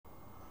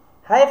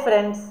Hi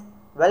friends,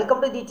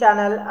 welcome to the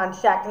channel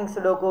Unshackling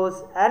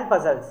Sudokus and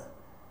Puzzles.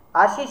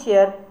 Ashish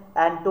here,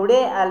 and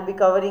today I'll be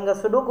covering a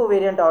Sudoku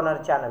variant on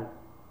our channel.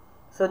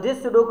 So this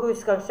Sudoku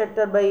is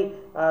constructed by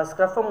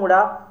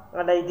Scruffamudda,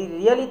 and I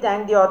really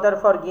thank the author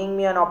for giving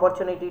me an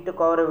opportunity to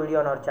cover a video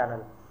on our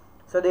channel.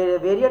 So the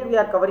variant we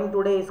are covering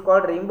today is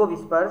called Rainbow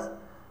Whispers,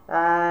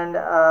 and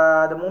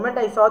the moment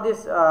I saw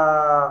this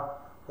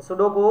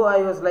Sudoku,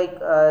 I was like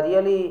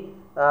really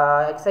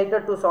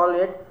excited to solve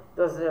it. It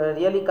was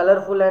really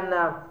colorful, and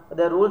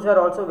the rules were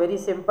also very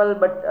simple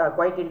but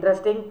quite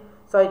interesting.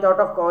 So I thought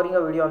of covering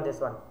a video on this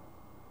one.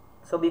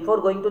 So before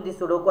going to this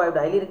Sudoku, I would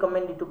highly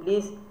recommend you to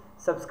please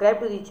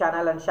subscribe to the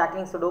channel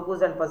Unshackling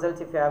Sudokus and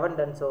Puzzles if you haven't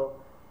done so.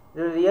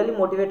 It will really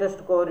motivate us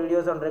to cover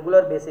videos on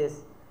regular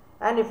basis.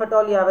 And if at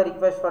all you have a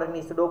request for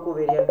any Sudoku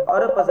variant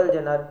or a puzzle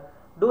genre,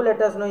 do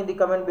let us know in the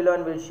comment below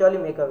and we'll surely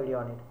make a video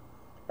on it.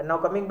 And now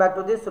coming back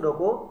to this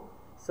Sudoku,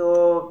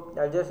 so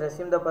I'll just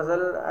resume the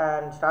puzzle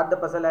and start the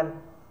puzzle and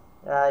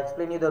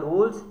explain you the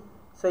rules.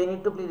 So you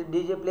need to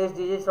place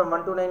digits from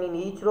 1 to 9 in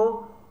each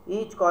row,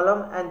 each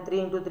column, and 3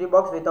 into 3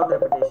 box without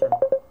repetition.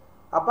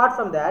 Apart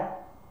from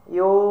that,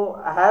 you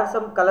have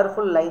some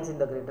colorful lines in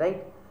the grid,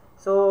 right?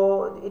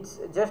 So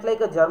it's just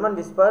like a German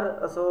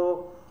whisper.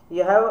 So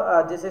you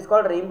have this is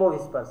called rainbow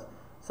whispers.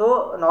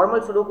 So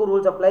normal Sudoku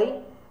rules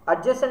apply.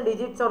 Adjacent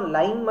digits on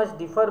line must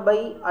differ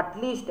by at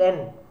least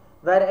n,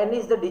 where n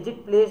is the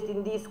digit placed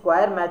in the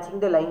square matching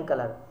the line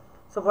color.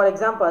 So for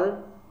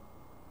example,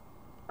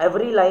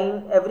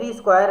 every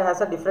square has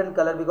a different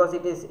color because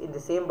it is in the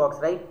same box,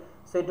 right?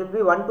 So it will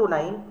be 1 to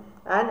 9,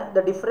 and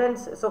the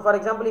difference, so for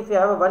example, if you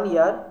have a 1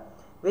 here,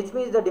 which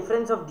means the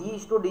difference of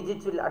these two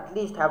digits will at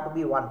least have to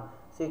be 1.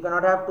 So you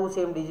cannot have two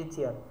same digits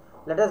here.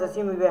 Let us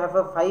assume we have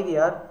a 5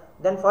 here.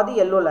 Then for the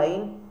yellow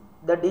line,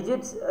 the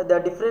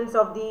difference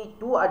of the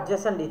two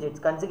adjacent digits,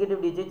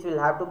 consecutive digits, will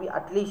have to be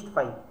at least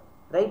 5,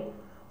 right?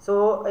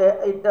 So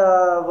it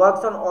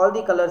works on all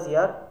the colors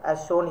here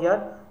as shown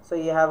here. So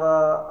you have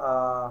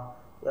a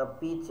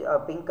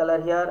pink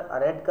color here, a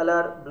red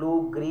color,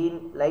 blue,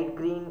 green, light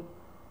green,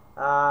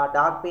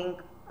 dark pink,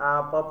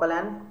 purple,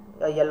 and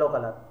yellow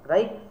color,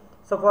 right?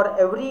 So for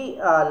every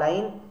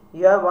line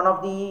you have one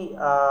of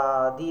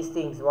the these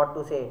things, what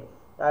to say,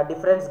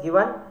 difference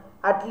given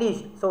at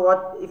least. So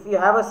what if you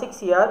have a 6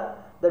 here,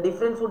 the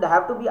difference would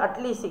have to be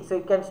at least 6. So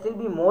it can still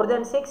be more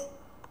than 6,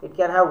 it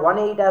can have 1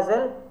 8 as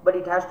well, but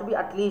it has to be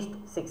at least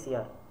 6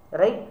 here,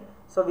 right?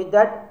 So with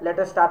that, let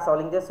us start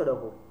solving this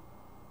Sudoku.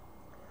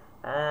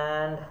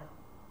 And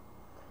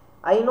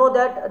I know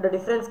that the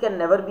difference can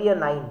never be a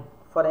 9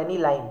 for any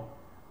line,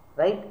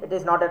 right? It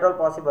is not at all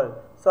possible.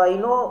 So I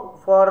know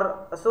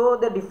so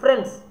the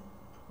difference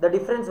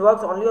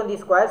works only on the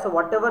square. So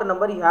whatever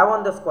number you have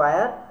on the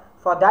square,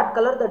 for that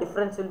color the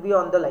difference will be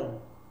on the line,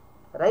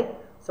 right?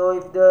 So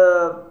if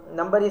the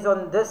number is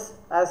on this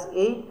as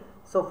 8,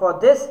 so for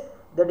this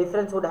the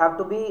difference would have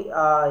to be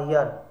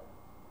here,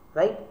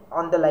 right,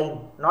 on the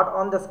line, not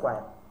on the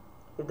square.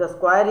 If the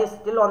square is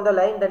still on the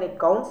line, then it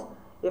counts.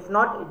 If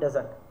not, it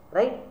doesn't,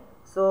 right?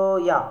 So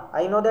yeah,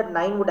 I know that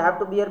 9 would have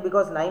to be here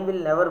because 9 will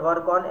never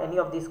work on any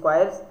of these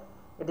squares.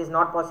 It is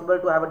not possible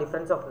to have a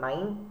difference of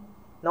 9.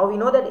 Now we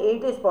know that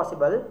 8 is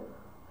possible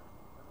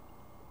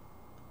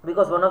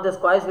because one of the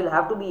squares will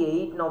have to be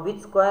 8. Now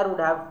which square would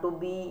have to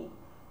be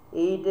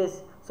 8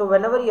 is, so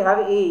whenever you have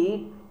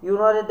 8, you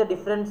know that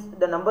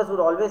the numbers would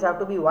always have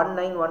to be 1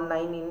 9 1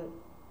 9 in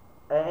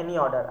any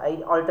order,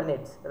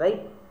 alternates,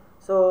 right?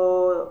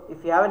 So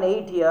if you have an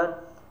 8 here,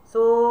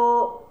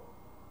 so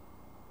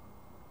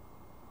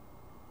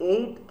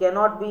 8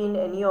 cannot be in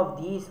any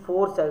of these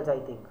 4 cells, I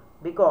think,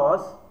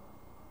 because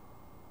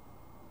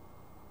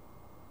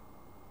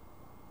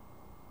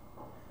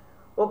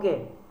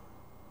okay,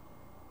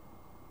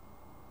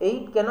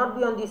 8 cannot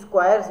be on the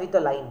squares with a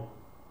line.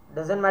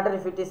 Doesn't matter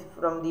if it is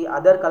from the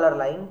other color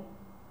line,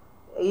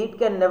 8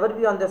 can never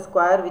be on the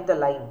square with a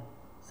line.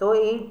 So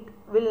 8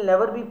 will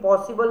never be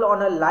possible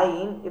on a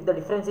line if the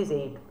difference is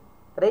 8,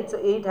 right? So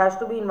 8 has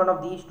to be in one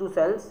of these two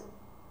cells.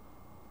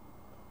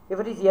 If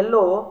it is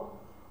yellow,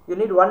 you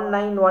need 1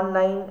 9 1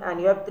 9,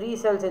 and you have 3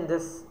 cells in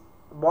this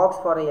box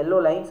for a yellow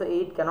line, so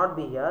 8 cannot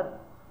be here.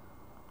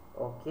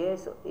 Okay,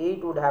 so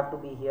 8 would have to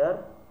be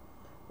here,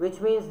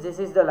 which means this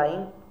is the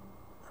line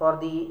for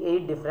the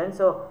 8 difference.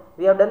 So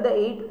we have done the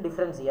 8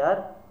 difference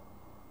here.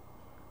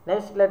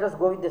 Next, let us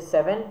go with the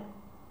 7.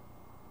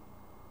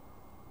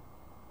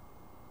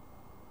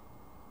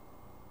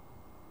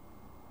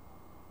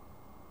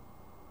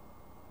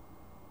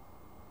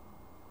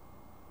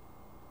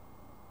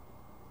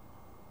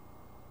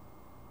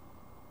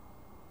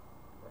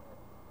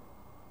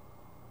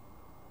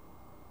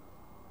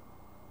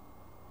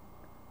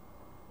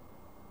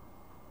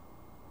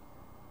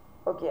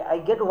 Okay, I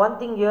get one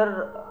thing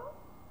here.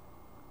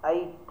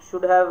 I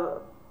should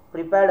have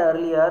prepared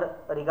earlier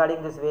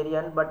regarding this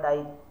variant, but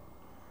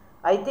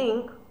I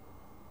think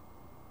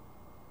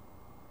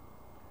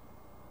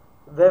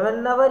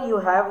whenever you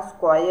have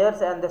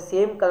squares and the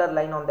same color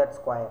line on that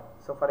square,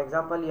 so for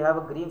example you have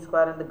a green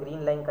square and the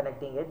green line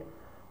connecting it,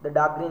 the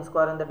dark green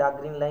square and the dark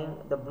green line,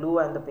 the blue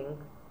and the pink.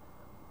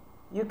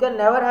 You can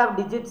never have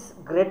digits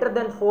greater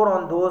than 4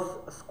 on those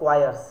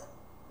squares.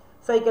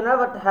 So I can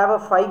never have a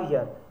 5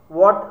 here.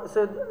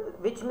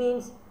 Which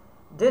means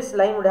this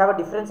line would have a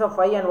difference of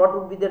 5, and what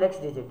would be the next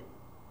digit?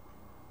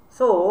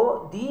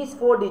 So these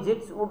 4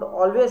 digits would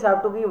always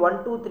have to be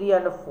 1, 2, 3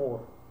 and a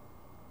 4.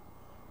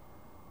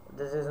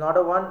 This is not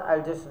a 1.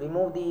 I'll just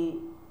remove the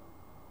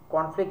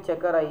conflict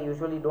checker. I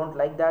usually don't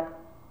like that.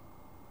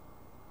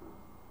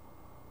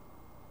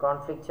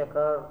 Conflict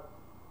checker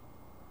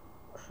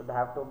should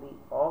have to be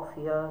off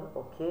here.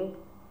 Okay.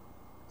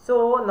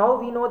 So now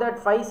we know that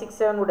 5, 6,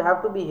 7 would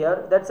have to be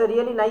here. That's a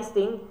really nice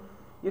thing.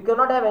 You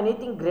cannot have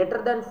anything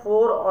greater than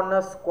 4 on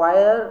a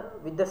square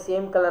with the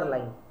same color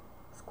line.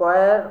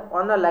 Square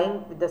on a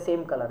line with the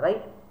same color,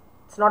 right?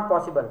 It's not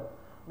possible,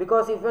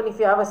 because even if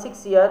you have a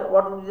 6 here,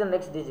 what would be the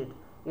next digit?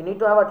 You need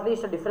to have at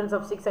least a difference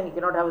of 6, and you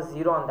cannot have a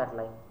 0 on that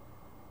line.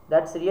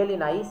 That's really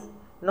nice.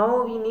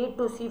 Now we need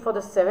to see for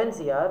the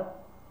 7s here.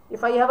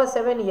 If I have a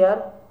 7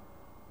 here,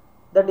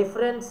 the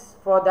difference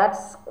for that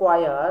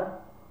square,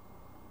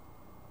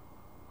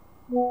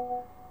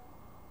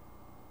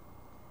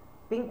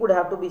 pink would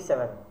have to be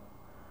 7.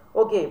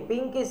 Okay,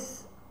 pink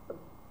is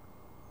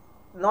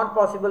not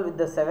possible with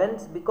the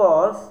 7s,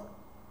 because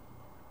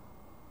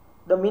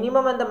the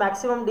minimum and the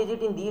maximum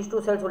digit in these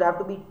two cells would have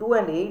to be 2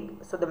 and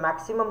 8. So the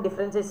maximum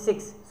difference is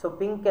 6. So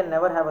pink can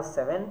never have a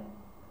 7.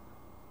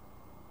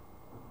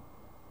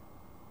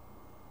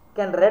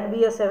 Can red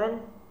be a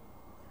 7?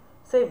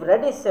 So if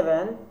red is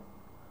 7,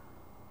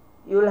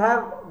 you will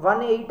have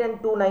 1, 8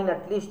 and 2, 9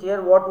 at least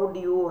here. What would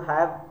you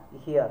have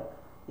here?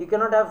 You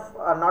cannot have,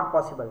 not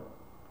possible.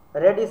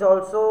 Red is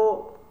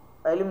also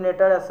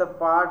eliminated as a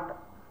part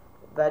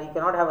where you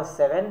cannot have a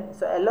 7.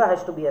 So yellow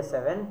has to be a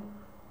 7,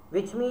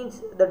 which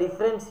means the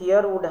difference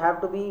here would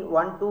have to be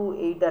 1,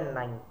 2, 8 and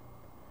 9.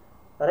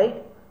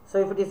 Right? So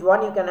if it is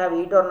 1, you can have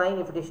 8 or 9.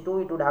 If it is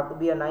 2, it would have to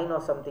be a 9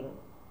 or something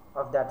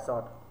of that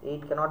sort.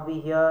 8 cannot be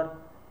here,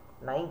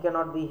 9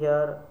 cannot be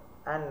here,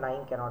 and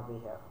 9 cannot be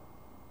here.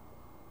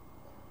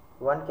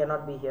 1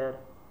 cannot be here.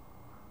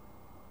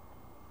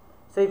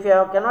 So if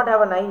you cannot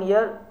have a 9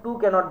 here, 2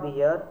 cannot be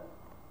here.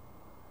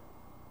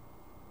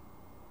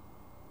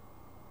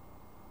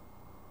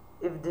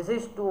 If this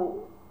is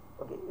 2,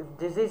 okay, if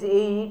this is 8,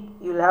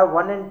 you will have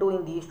 1 and 2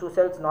 in these two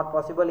cells. Not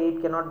possible.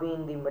 8 cannot be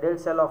in the middle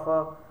cell of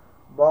a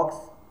box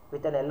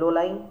with an yellow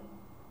line.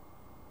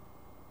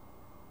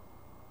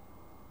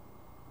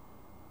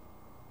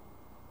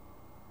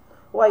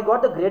 Oh, I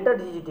got the greater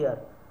digit here.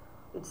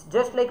 It's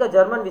just like a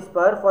German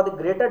whisper for the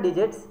greater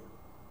digits.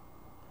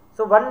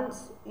 So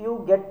once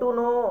you get to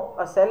know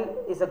a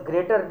cell is a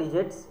greater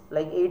digits,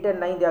 like 8 and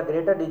 9, they are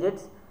greater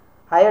digits,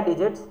 higher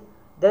digits,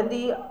 then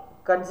the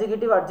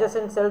consecutive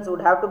adjacent cells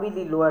would have to be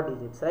the lower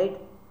digits, right?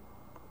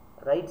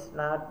 Right,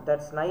 now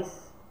that's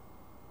nice.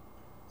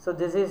 So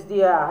this is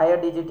the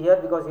higher digit here,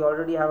 because you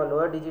already have a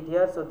lower digit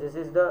here. So this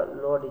is the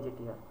lower digit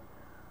here.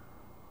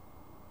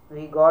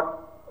 We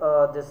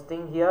got this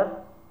thing here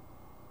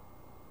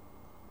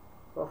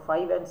for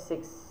 5 and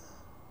 6.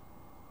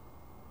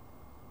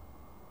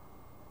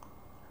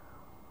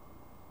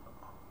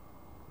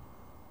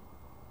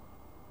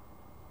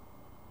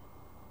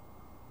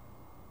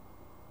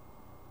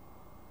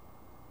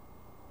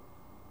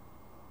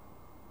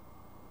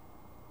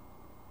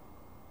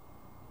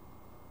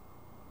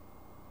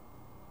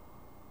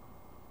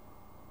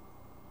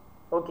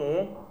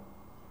 Okay,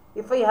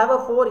 if I have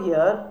a 4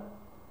 here,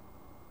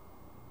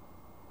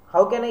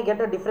 how can I get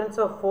a difference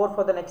of 4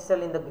 for the next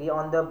cell in the green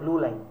on the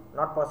blue line?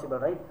 Not possible,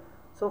 right?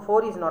 So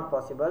 4 is not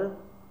possible.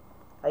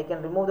 I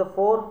can remove the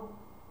 4.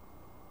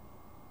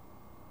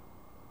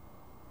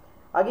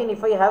 Again,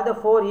 if I have the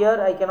 4 here,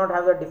 I cannot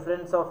have the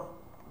difference of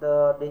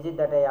the digit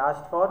that I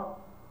asked for.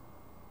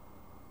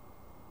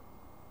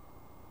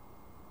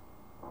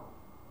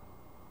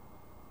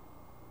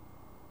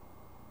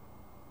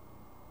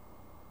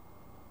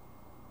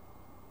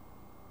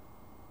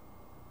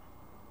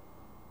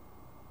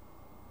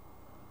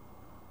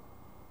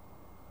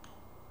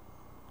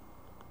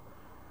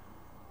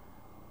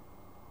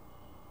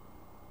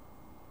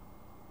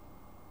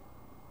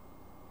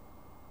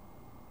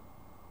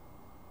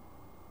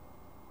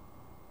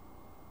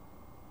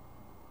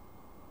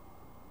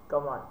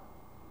 Come on.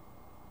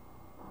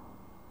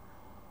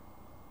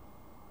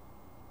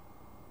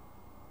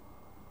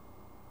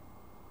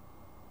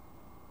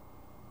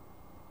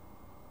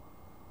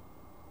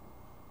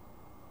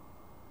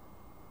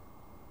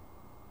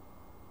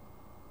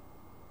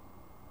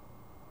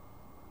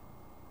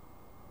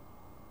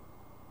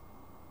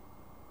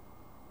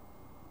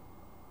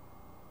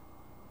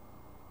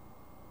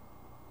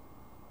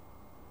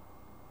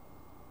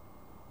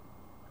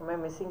 Am I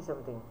missing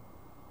something?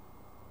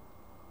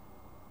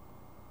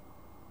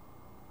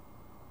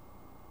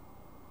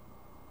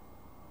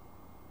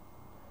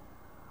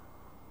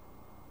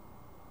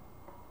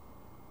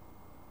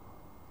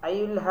 I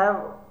will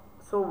have,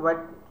 so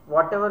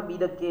whatever be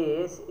the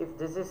case, if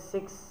this is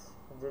 6,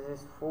 this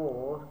is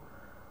 4,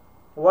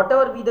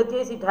 whatever be the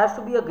case, it has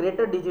to be a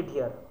greater digit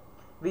here.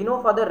 We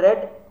know for the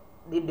red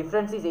the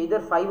difference is either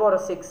 5 or a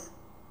 6,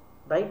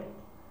 right?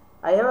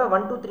 I have a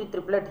 1 2 3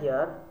 triplet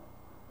here,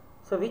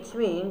 so which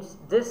means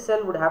this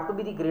cell would have to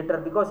be the greater,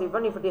 because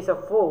even if it is a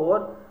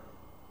 4,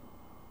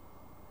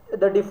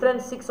 the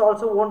difference 6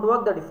 also won't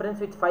work, the difference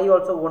with 5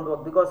 also won't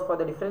work, because for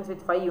the difference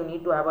with 5 you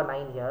need to have a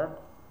 9 here.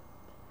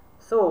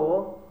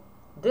 So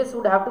this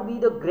would have to be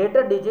the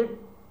greater digit,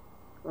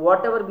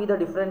 whatever be the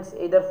difference,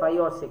 either 5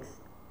 or 6.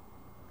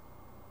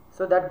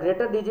 So that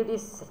greater digit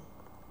is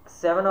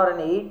 7 or an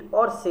 8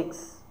 or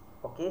 6.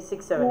 Okay,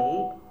 6, 7,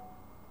 8.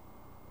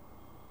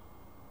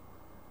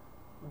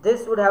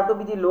 This would have to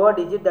be the lower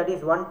digit, that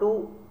is 1,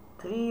 2,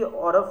 3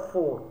 or a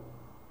 4.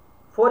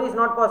 4 is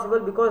not possible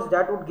because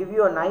that would give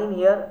you a 9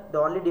 here. The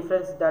only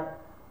difference that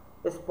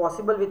is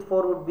possible with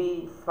 4 would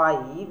be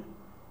 5,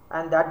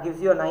 and that gives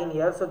you a 9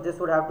 here. So this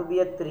would have to be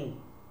a 3,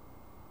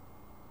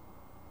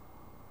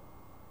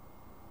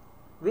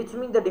 which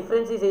means the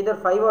difference is either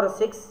 5 or a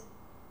 6,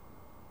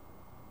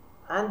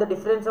 and the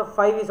difference of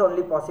 5 is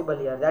only possible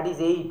here, that is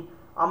 8.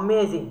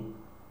 Amazing.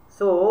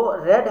 So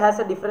red has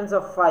a difference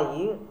of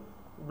 5,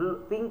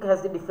 pink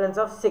has the difference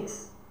of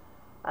 6,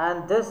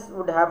 and this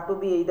would have to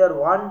be either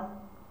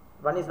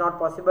 1 is not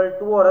possible,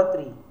 2 or a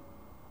 3.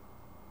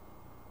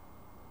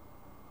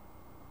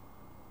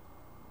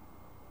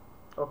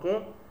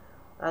 Okay,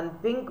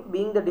 and pink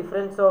being the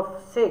difference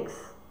of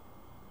 6.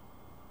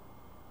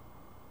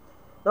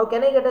 Now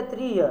can I get a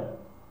 3 here?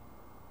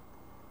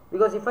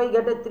 Because if I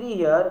get a 3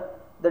 here,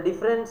 the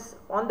difference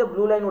on the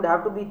blue line would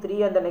have to be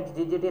 3 and the next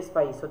digit is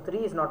 5. So 3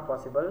 is not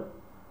possible.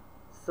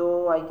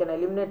 So I can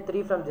eliminate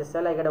 3 from this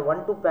cell. I get a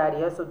 1 2 pair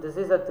here. So this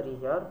is a 3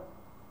 here.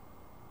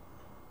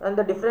 And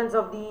the difference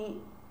of the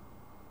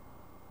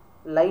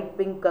light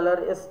pink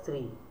color is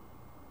 3.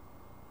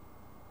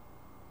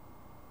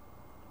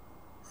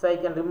 So I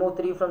can remove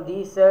 3 from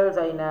these cells.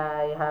 I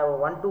have a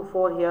 1 2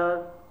 4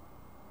 here.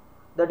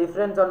 The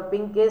difference on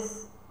pink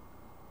is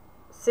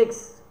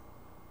 6.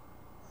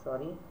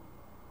 Sorry.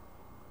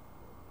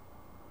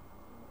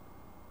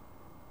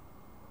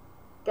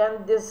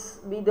 Can this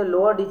be the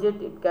lower digit?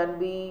 It can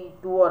be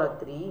 2 or a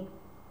 3.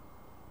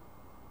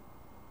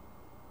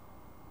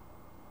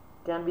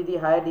 Can be the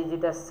higher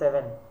digit as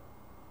 7.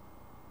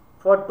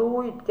 For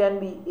 2 it can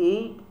be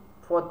 8.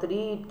 For 3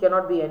 it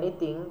cannot be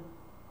anything.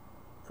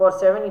 For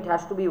 7 it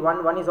has to be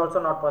 1. 1 is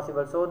also not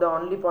possible. So the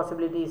only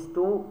possibility is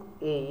 2,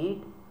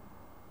 8.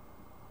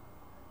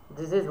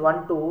 This is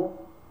 1 2.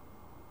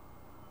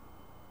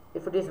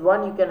 If it is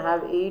 1 you can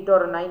have 8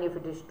 or a 9. If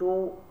it is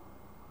 2,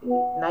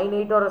 9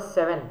 8 or a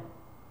 7.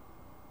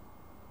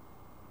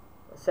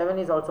 7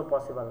 is also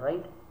possible,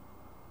 right?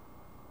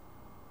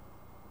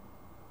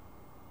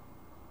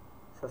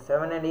 So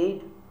 7 and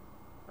 8,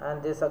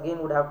 and this again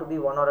would have to be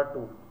 1 or a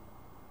 2.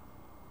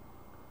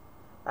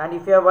 And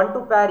if you have 1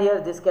 2 pair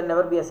here, this can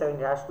never be a 7,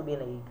 it has to be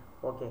an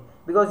 8. Okay,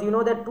 because you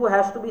know that 2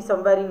 has to be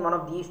somewhere in one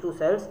of these two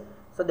cells,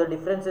 so the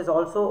difference is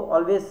also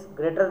always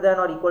greater than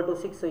or equal to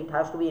 6, so it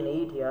has to be an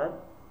 8 here.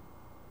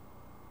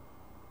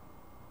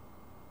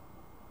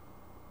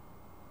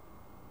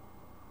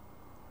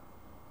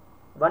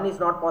 One is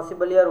not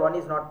possible here, 1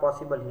 is not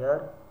possible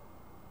here,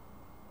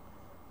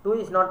 2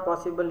 is not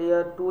possible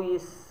here, 2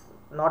 is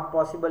not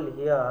possible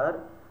here.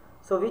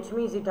 So which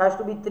means it has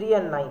to be 3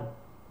 and 9.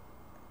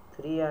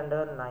 3 and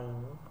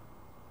 9.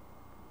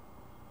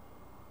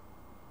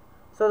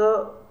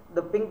 So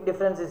the pink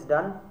difference is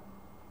done,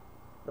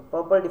 the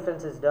purple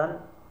difference is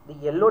done, the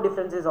yellow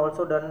difference is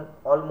also done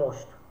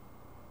almost.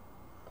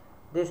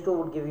 These two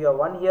would give you a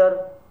 1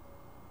 here.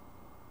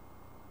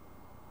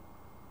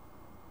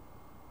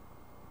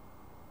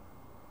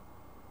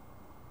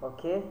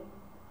 Okay,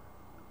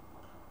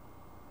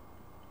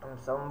 I'm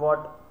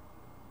somewhat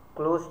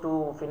close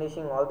to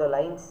finishing all the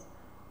lines,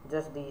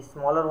 just the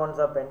smaller ones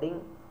are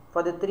pending.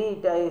 For the 3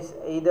 it is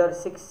either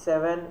 6,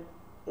 7,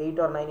 8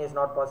 or 9 is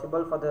not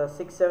possible. For the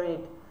 6,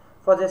 7,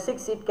 for the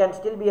 6 it can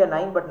still be a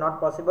 9 but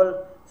not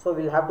possible, so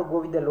we'll have to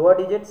go with the lower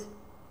digits,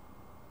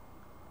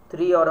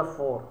 3 or a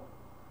 4.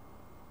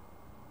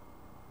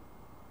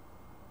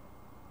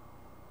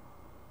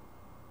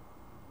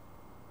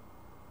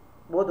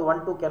 Both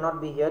 1 2 cannot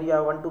be here. You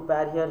have 1 2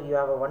 pair here, you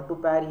have a 1 2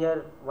 pair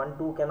here, 1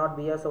 2 cannot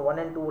be here, so 1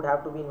 and 2 would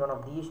have to be in one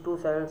of these two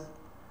cells.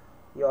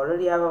 You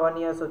already have a 1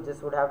 here, so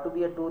this would have to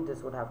be a 2,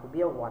 this would have to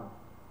be a 1.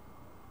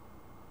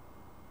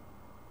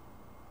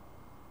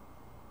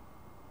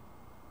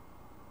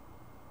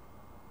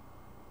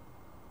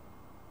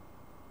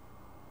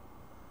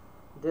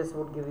 This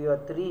would give you a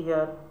 3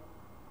 here.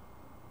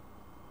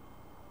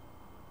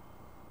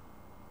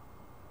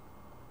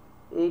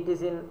 Eight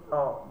is in,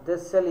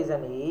 this cell is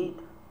an 8.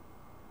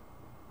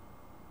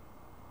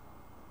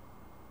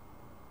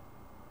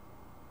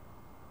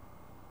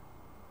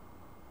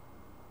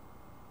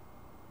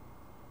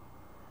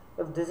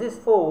 If this is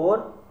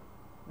 4,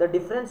 the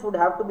difference would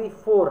have to be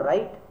 4,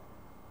 right?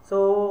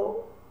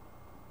 So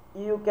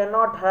you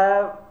cannot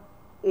have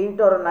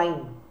 8 or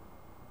 9.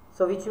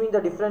 So which means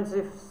the difference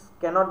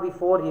cannot be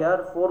 4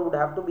 here, 4 would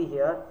have to be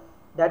here.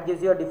 That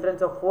gives you a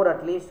difference of 4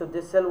 at least. So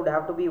this cell would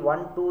have to be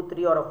 1, 2,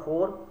 3 or a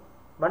 4.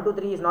 1 to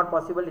 3 is not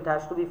possible, it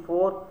has to be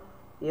 4.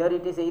 Here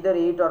it is either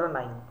 8 or a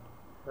 9,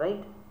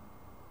 right?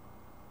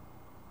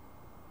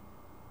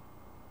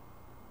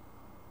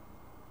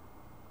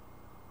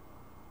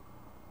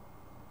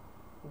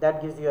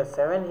 That gives you a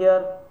 7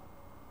 here.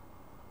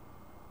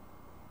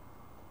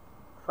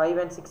 5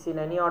 and 6 in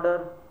any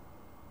order.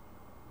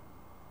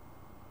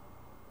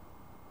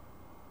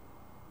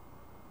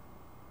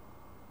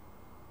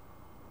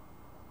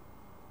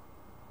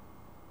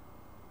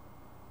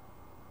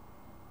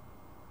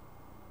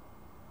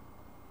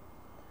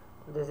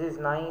 This is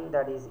 9,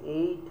 that is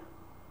 8.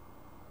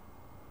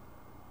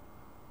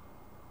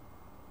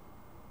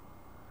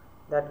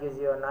 That gives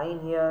you a 9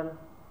 here.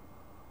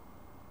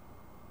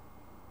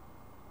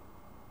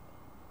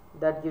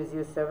 That gives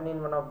you 7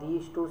 in one of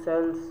these two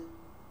cells.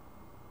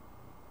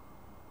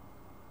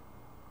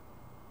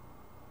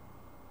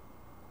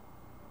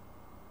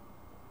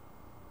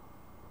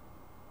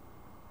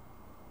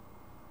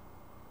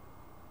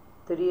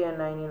 Three and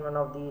 9 in one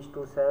of these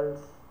two cells.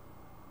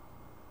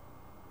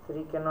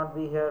 3 cannot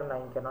be here,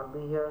 9 cannot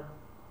be here.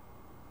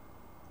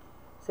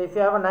 So if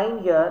you have a 9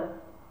 here,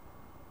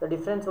 the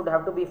difference would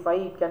have to be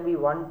 5. It can be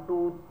 1,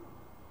 2,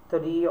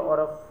 3 or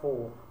a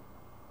 4.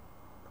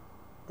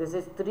 This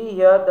is 3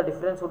 here, the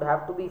difference would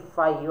have to be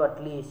 5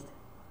 at least,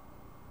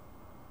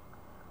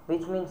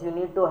 which means you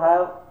need to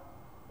have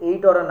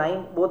 8 or a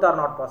 9. Both are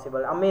not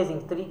possible.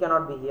 Amazing, 3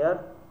 cannot be here.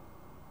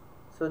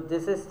 So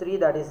this is 3,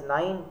 that is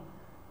 9,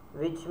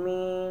 which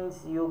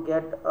means you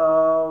get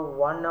a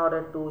 1 or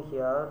a 2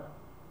 here,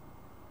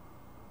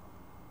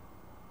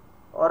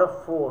 or a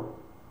 4.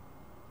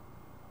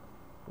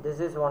 This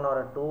is 1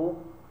 or a 2.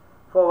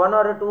 For 1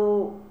 or a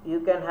 2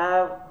 you can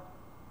have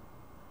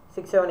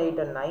 6, 7, 8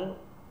 and 9.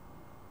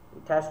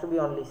 It has to be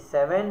only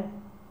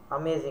 7.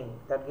 Amazing,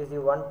 that gives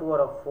you 1, 2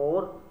 or a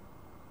 4.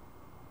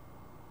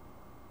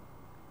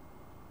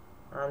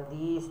 And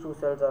these two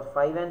cells are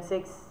 5 and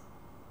 6.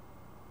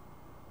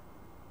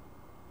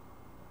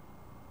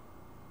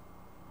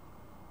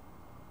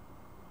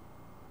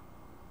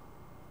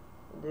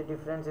 The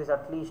difference is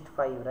at least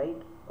 5,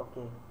 right?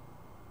 Okay.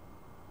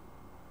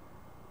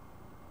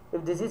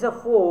 If this is a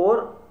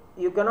 4,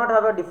 you cannot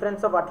have a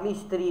difference of at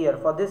least 3 here.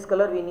 For this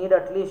color we need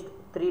at least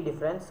 3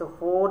 difference. So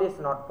 4 is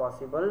not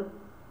possible.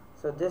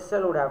 So this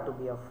cell would have to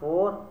be a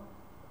 4.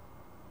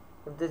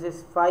 If this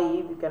is 5,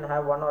 you can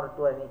have 1 or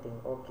 2,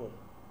 anything. Okay.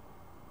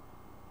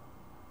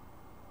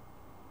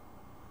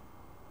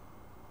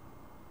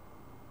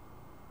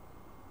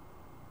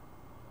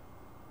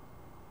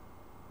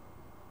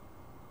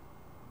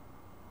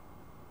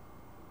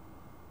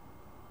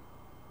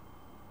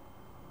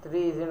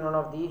 Three is in one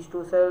of these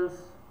two cells,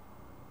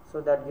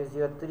 so that gives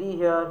you a 3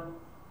 here.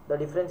 The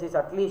difference is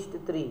at least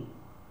 3,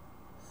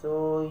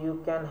 so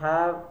you can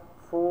have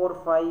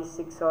 4, 5,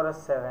 6 or a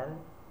 7.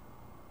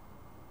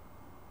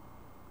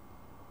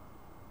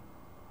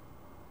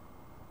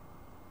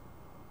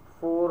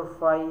 Four,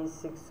 5,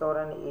 6 or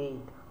an 8.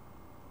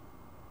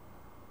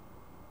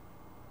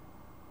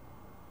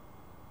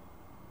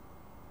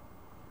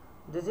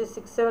 This is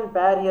 6, 7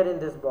 pair here in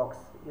this box.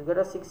 You get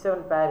a 6,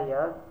 7 pair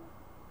here.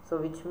 So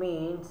which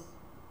means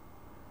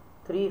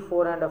 3,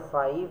 4 and a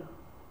 5.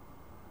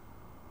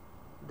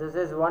 This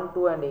is 1,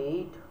 2 and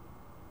 8.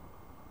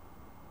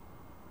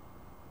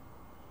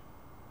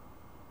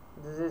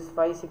 This is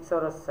 5, 6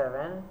 or a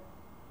 7.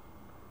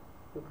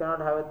 You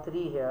cannot have a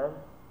 3 here.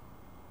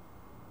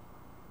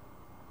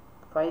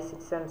 5,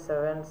 6 and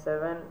 7,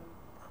 7,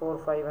 4,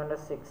 5 and a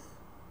 6.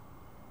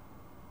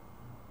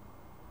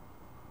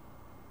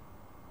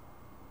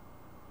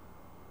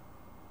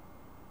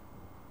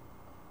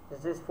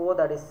 This is 4,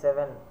 that is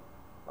 7.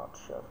 Not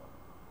sure.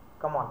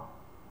 Come on.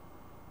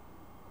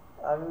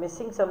 I'm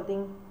missing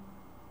something.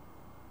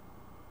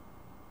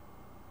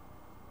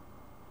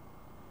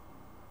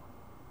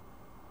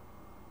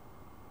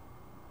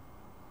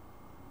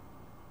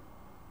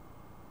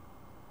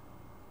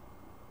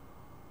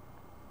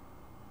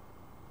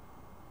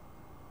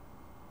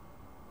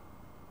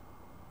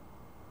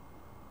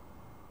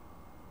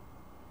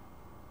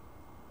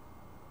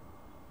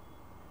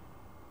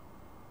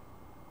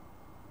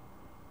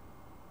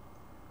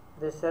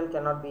 This cell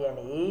cannot be an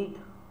 8.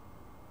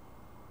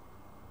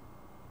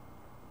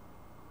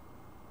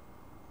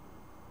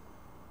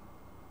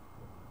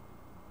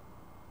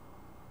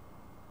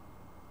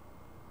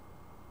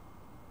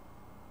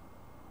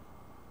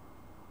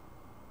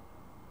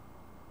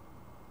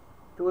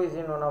 Two is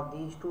in one of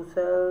these two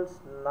cells.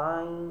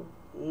 9,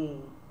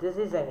 8. This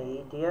is an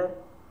 8 here.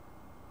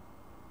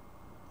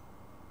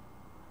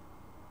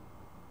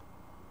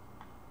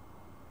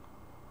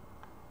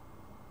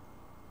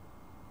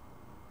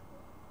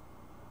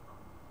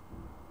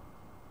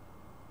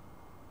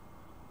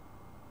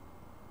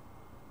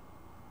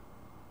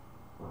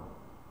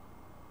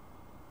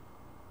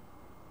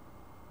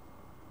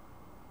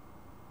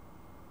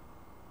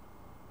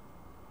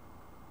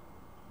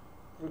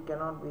 Three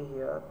cannot be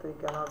here, 3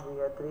 cannot be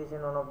here, 3 is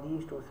in one of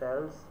these two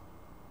cells.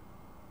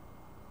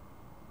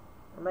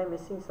 Am I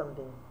missing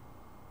something?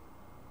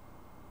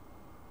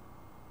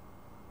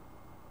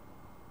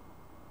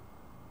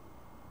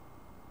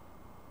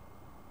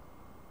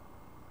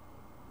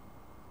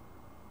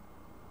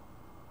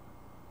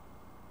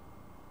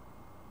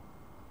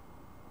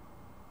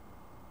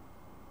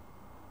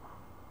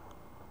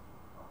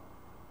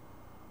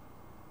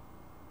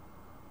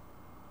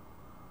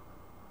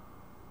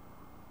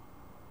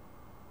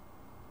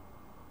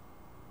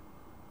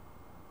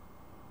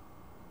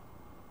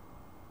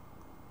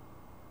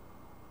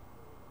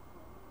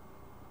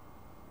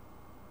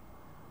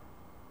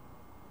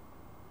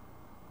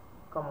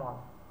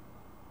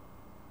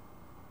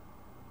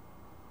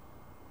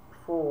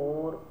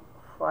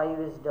 5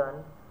 is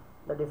done.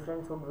 The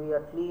difference would be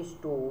at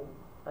least 2.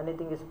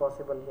 Anything is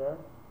possible here.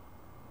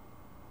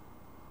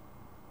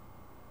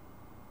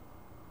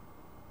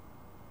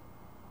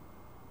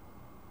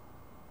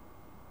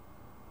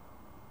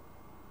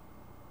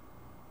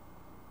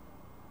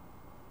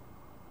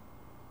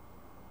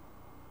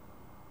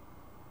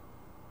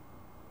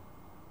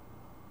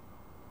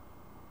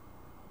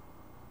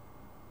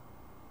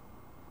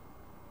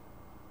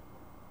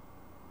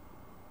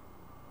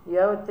 You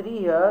have 3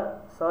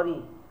 here,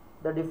 sorry,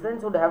 the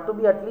difference would have to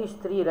be at least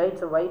 3, right?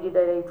 So why did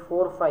I write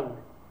 4 5?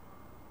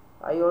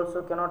 I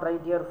also cannot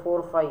write here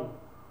 4 5,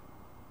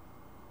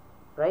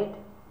 right?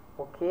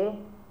 Okay,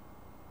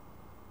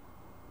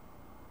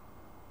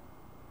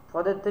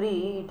 for the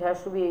 3 it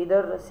has to be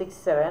either 6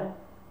 7,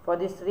 for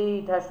this 3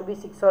 it has to be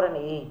 6 or an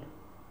 8.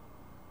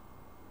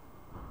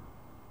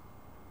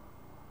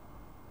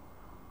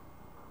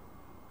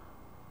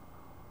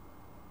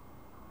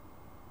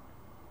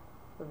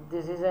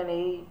 This is an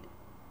 8.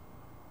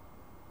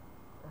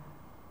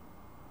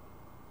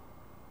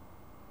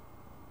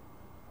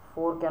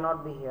 Four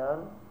cannot be here.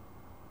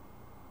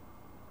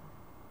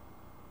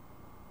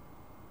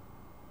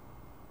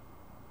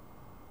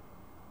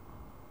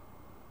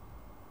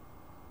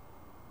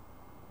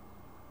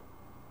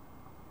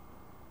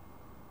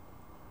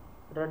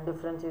 Red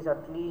difference is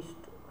at least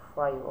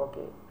 5.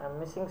 Okay, I'm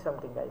missing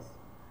something, guys.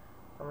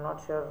 I'm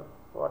not sure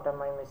what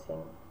am I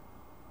missing.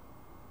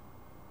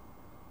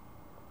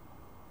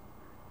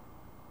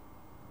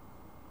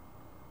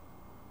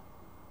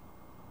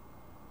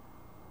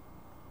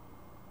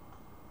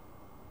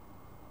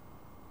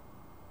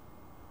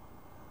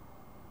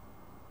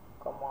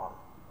 Come on,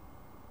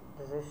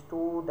 this is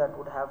 2, that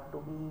would have to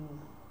be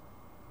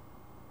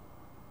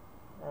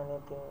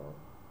anything is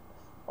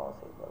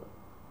possible.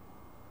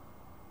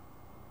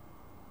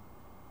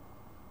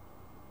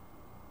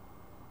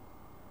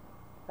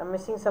 I'm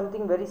missing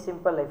something very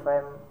simple if I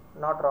am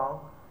not wrong,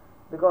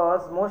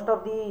 because most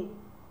of the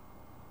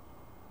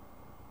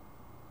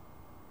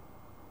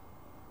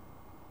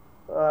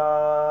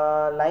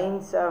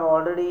lines I have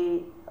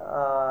already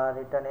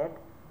written it.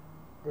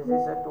 This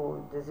is a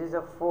 2, this is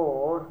a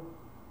 4.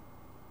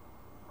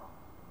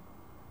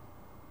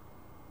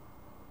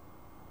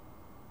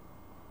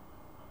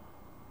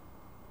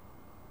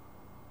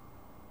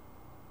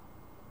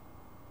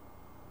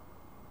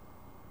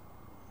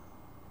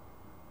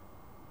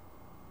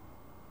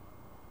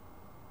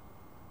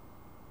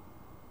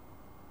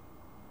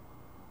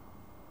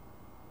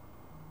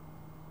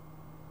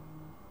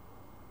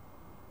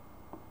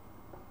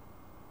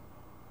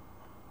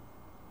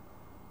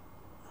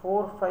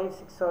 Four, 5,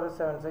 6 or a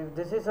 7. So if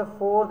this is a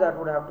 4, that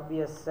would have to be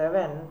a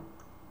 7.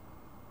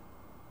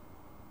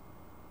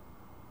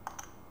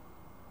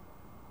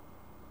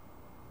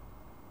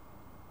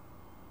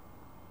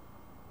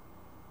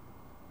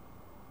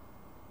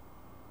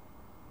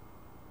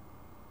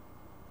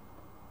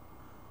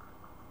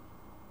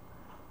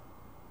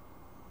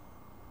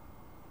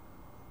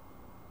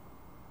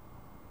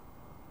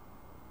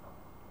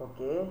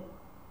 Okay.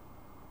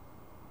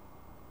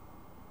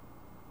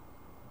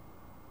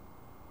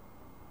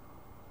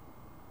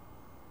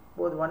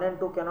 Both 1 and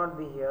 2 cannot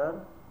be here.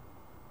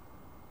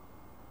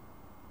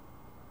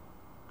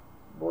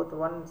 Both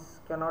ones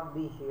cannot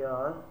be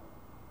here.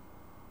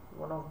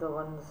 One of the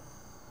ones.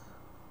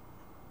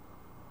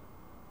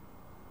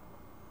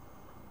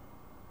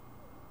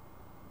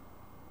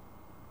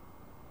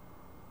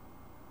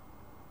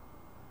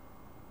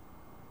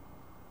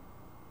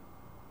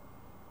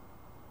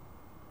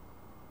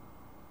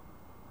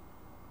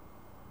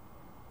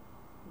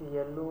 The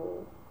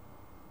yellow,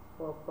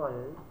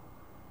 purple,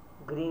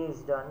 green is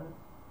done.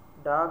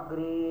 Dark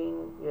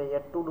green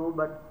yet to do,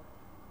 but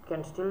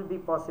can still be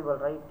possible,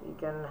 right? You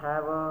can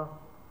have a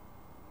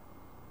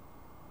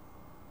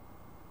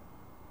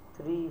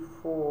 3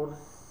 4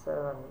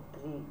 7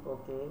 3.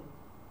 Okay,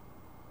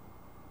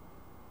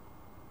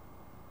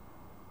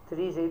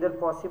 3 is either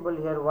possible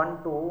here,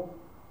 1 2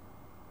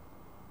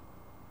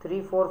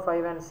 3 4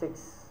 5 and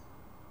 6.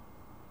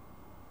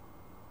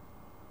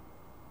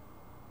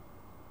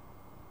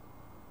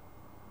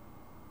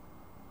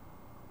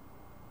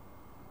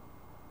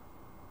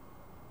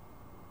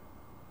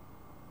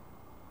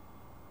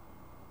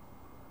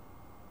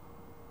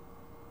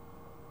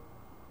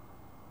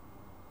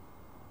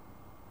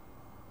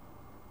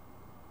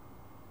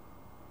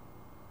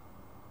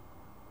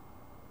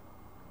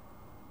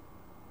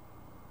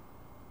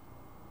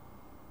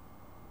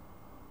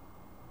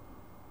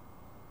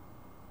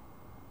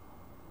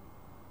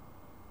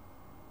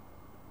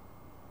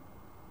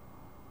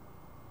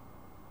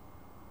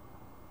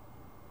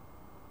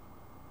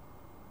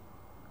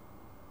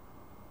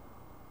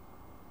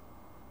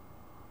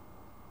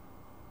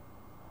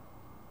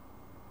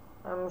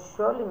 I'm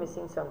surely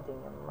missing something.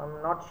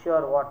 I'm not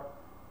sure what.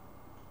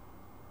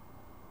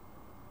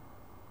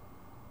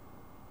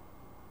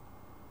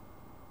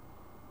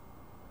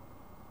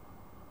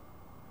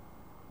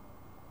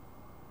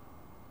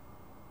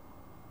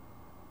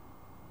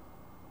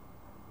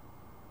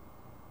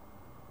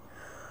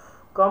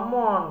 Come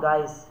on,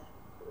 guys.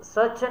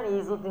 Such an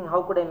easy thing,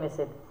 how could I miss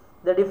it?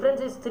 The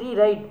difference is 3,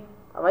 right?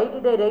 Why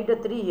did I write a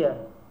 3 here?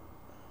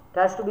 It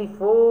has to be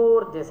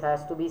 4, this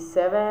has to be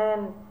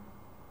 7.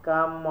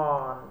 Come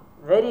on,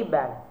 very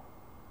bad.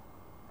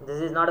 This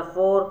is not a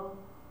 4.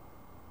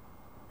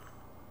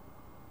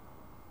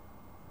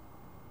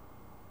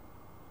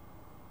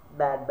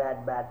 Bad.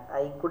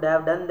 I could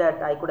have done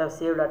that. I could have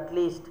saved at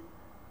least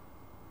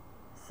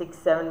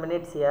 6-7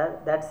 minutes here.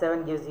 That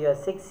 7 gives you a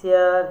 6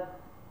 here,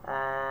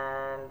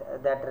 and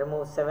that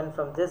removes 7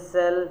 from this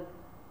cell.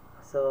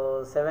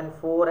 So 7,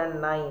 4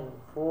 and 9.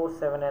 4,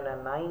 7 and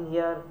a 9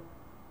 here.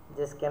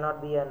 This cannot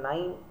be a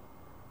 9.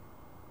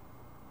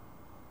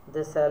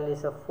 This cell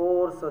is a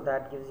 4, so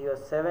that gives you a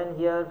 7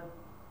 here.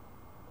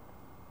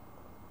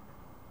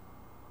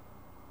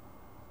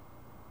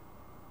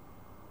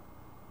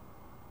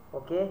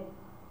 Okay.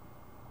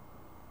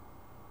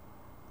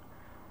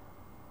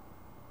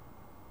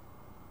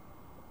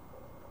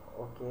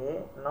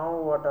 Okay, now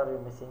what are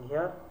we missing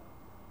here?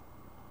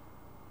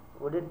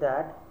 We did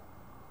that.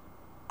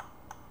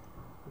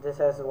 This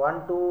has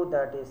 1, 2,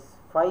 that is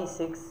 5,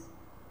 6.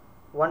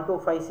 1, 2,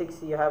 5,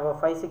 6. You have a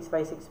 5, 6,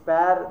 5, 6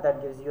 pair,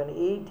 that gives you an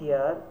 8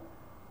 here.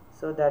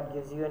 So that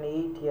gives you an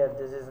 8 here.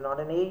 This is not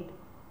an 8.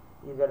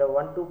 You get a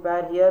 1, 2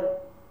 pair here.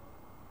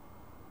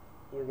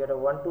 You get a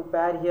 1, 2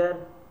 pair here.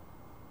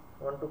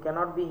 1, 2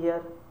 cannot be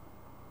here.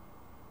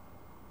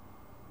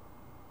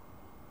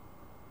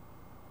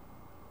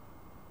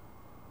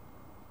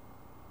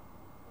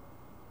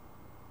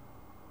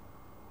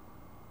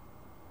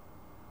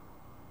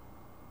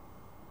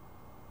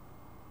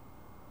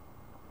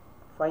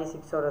 Five,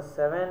 6 or a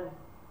 7.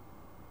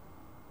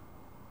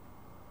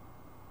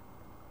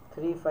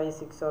 3, 5,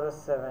 6 or a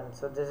 7.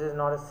 So this is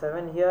not a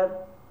 7 here.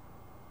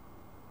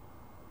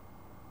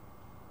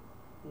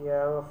 You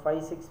have a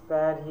 5, 6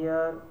 pair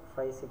here,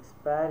 5, 6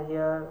 pair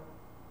here.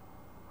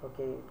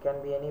 Okay, it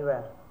can be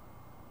anywhere.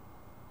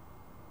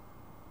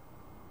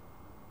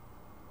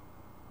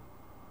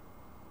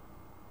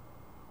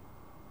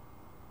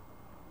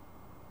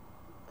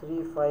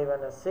 Three, 5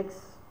 and a 6.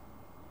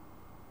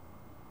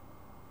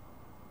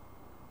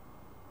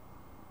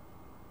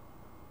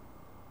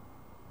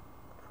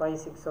 Five,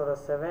 6 or a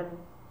 7.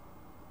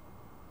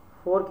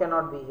 4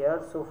 cannot be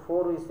here, so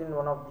 4 is in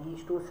one of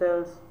these two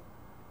cells.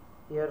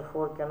 Here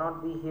 4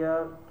 cannot be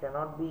here,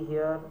 cannot be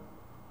here.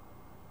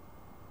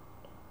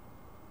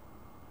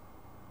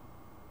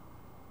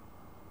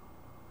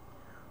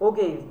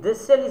 Okay, if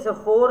this cell is a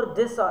 4,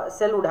 this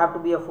cell would have to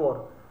be a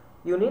 4.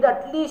 You need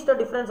at least a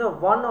difference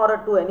of 1 or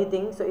a 2,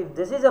 anything. So if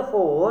this is a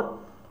 4,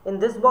 in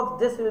this box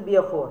this will be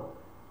a 4.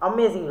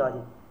 Amazing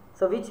logic.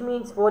 So which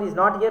means 4 is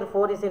not here,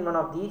 4 is in one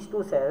of these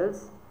two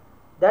cells.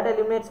 That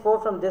eliminates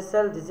 4 from this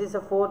cell. This is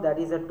a 4, that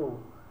is a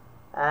 2.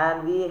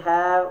 And we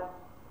have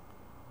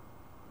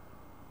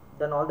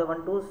done all the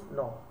 1, 2s?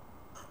 No.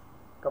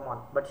 Come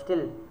on. But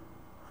still,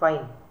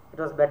 fine. It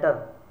was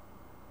better.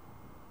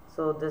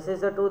 So this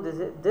is a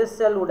 2. This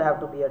cell would have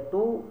to be a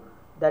 2.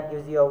 That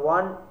gives you a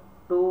 1,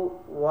 2,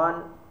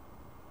 1.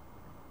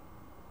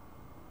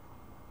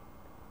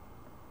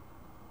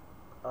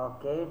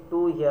 Okay,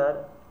 2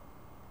 here.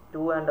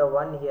 2 and a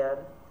 1 here.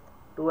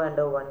 2 and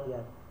a 1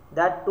 here.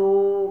 That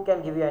 2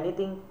 can give you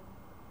anything.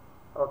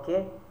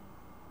 Okay.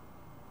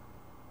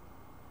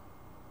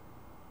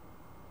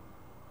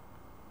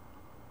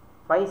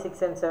 Five,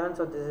 6 and 7.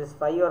 So this is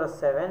 5 or a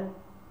 7.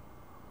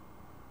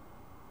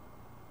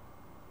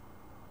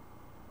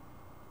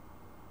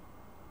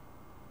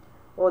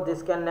 Oh,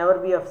 this can never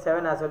be a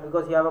 7 as well,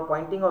 because you have a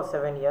pointing of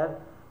 7 here.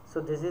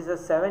 So this is a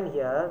 7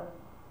 here.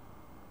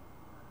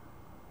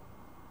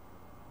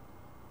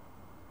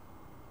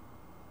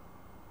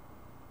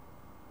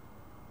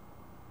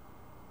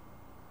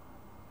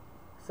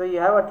 So you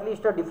have at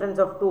least a difference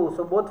of 2.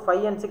 So both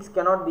 5 and 6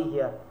 cannot be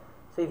here.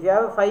 So if you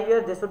have a 5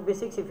 here, this would be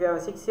 6. If you have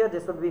a 6 here,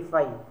 this would be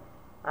 5.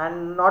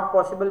 And not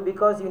possible,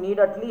 because you need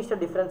at least a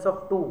difference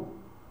of 2.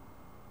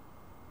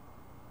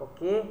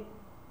 Okay.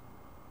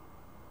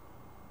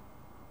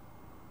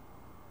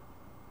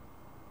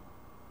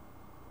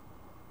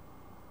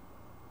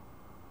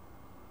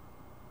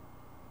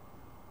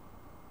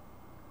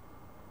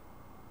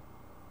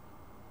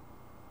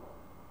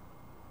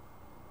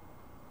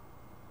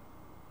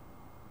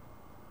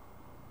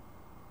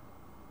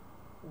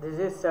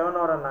 This is 7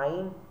 or a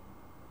 9.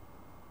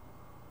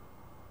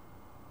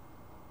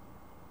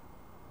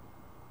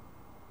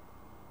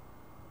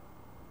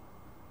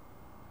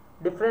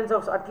 Difference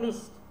of at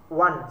least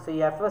 1. So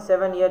you have a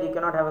 7 here, you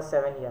cannot have a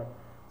 7 here.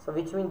 So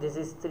which means this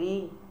is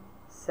 3,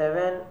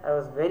 7. I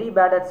was very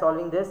bad at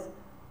solving this,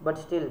 but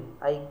still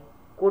I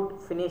could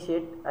finish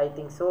it. I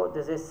think so.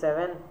 This is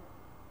 7.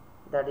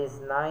 That is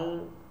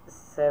 9,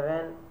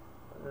 7,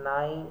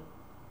 9.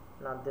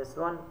 Not this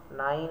one.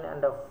 9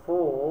 and a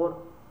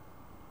 4.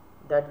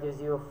 That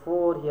gives you a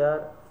 4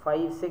 here.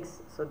 5,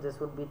 6. So this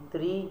would be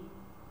 3,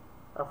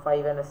 a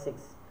 5 and a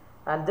 6.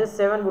 And this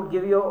 7 would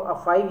give you a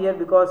 5 here,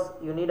 because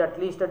you need at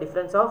least a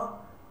difference of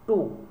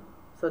 2.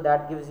 So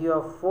that gives you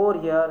a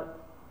 4 here,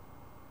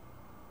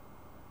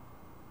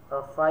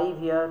 a 5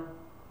 here,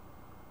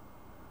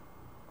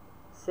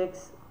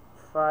 6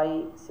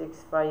 5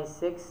 6 5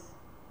 6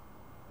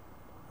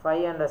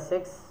 5 and a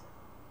 6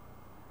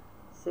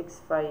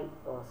 6 5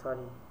 oh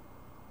sorry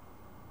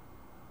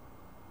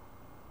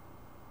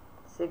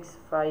 6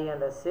 5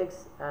 and a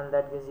 6, and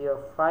that gives you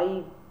a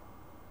 5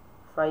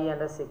 5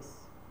 and a 6.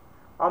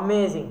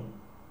 Amazing.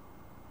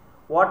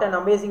 What an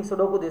amazing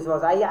Sudoku this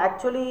was. I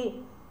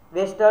actually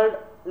wasted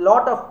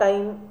lot of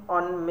time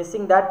on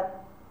missing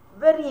that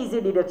very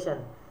easy deduction.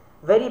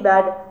 Very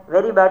bad,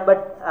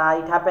 but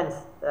it happens.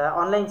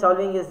 Online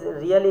solving is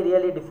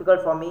really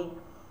difficult for me.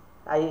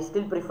 I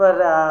still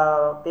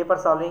prefer paper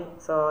solving.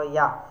 So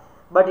yeah,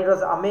 but it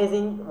was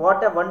amazing.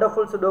 What a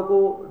wonderful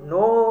Sudoku.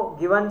 No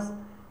givens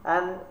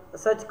and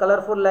such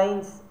colorful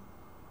lines.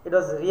 It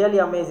was really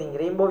amazing.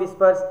 Rainbow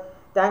Whispers.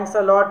 Thanks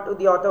a lot to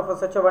the author for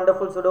such a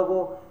wonderful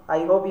Sudoku.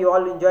 I hope you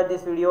all enjoyed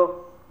this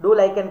video. Do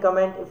like and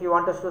comment if you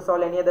want us to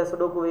solve any other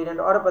Sudoku variant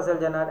or a puzzle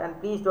genre, and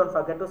please don't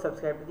forget to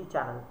subscribe to the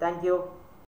channel. Thank you.